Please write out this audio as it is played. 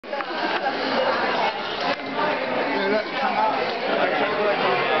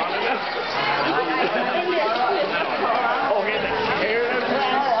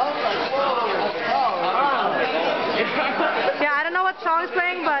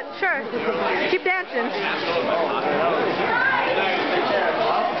but sure. Keep dancing.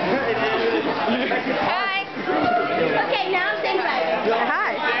 Hi. Okay, now I'm saying bye.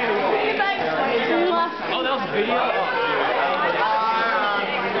 Hi. Goodbye. Oh, that was a video?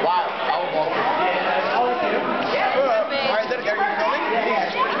 Wow. Alright, are you filming?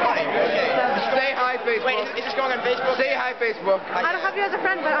 Hi. Okay. Say hi, Facebook. Wait, is this going on Facebook? Say hi, Facebook. I don't have you as a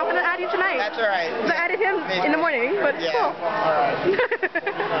friend, but I'm going to add you tonight. That's alright. I added him in the morning, but Yeah. cool.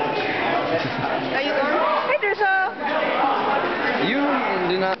 Are you going? Hey, Durso. You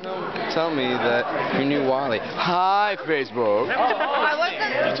did not tell me that you knew Wally. Hi, Facebook. I wasn't.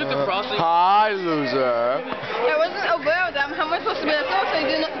 You took the frosting. Hi, loser. I wasn't aware of them. How am I supposed to be close? So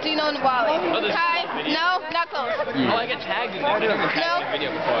do you know Wally? Hi. No, not close. Oh, I got tagged in it. I've been tagged in the video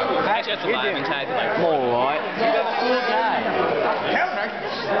before. Actually, that's a lie. I've been tagged in like Alright.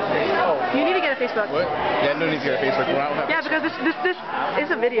 You need to get a Facebook. What? Yeah, no need to get a Facebook. I don't have Yeah, because this is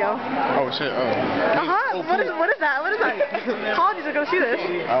a video. Oh, shit. Oh. Uh-huh. What is that? What is that? Apologies to go see this.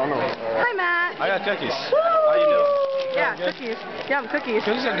 I don't know. Hi, Matt. I got cookies. Woo! How you doing? Yeah, cookies. Yum, cookies.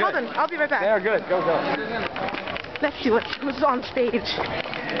 Cookies are good. Hold on, I'll be right back. They are good. Go. Let's see who's on stage.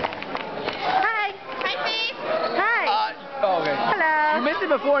 Hi. Hi, Steve. Hi. Oh, okay. Hello. You missed it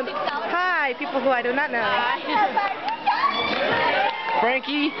before. Hi, people who I do not know.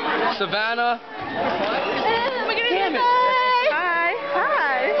 Frankie, Savannah. Damn it. Hi.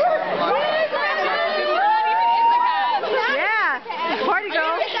 Hi. Yeah. Party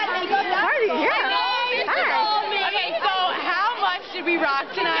girl. Party, yeah. Hi. Okay, so how much did we rock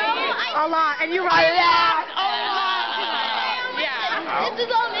tonight? A lot. And you rock. Yeah. This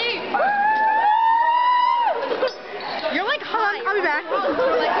is all me. You're like, I'll be back.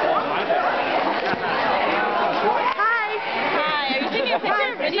 Hi. Hi, are you taking a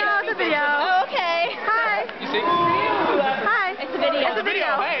picture? No, it's a video. Oh, okay. Hi. You see? Hi. It's a video. It's a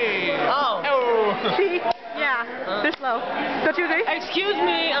video. Hey. Oh. See? Yeah. They're slow. Don't you agree? Excuse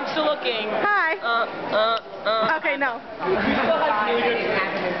me, I'm still looking. Hi. Okay, no.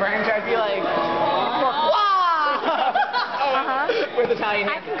 Friends, I feel like. Uh-huh. With Italian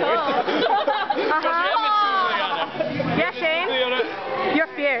hamsters. Uh-huh. Yeah, Shane? You're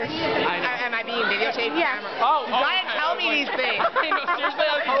fierce. Am I being videotaped? Yeah. Oh, You gotta tell me these things. Hey, no, seriously,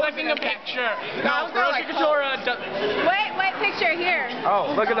 I was collecting a picture. No, No, Rosie Couture Wait, picture here.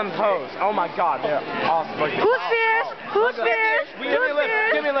 Oh, look at them toes. Oh my God, they're awesome. Look at Who's fierce? Who's fierce? Give me a lip.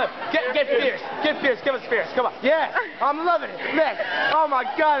 Give me a lip. Get fierce. Get fierce. Give us fierce. Come on. Yes. I'm loving it. Yes. Oh my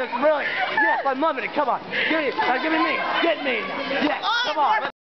God, it's brilliant. Yes, I'm loving it. Come on. Give me me. Get me. Yes. Come on.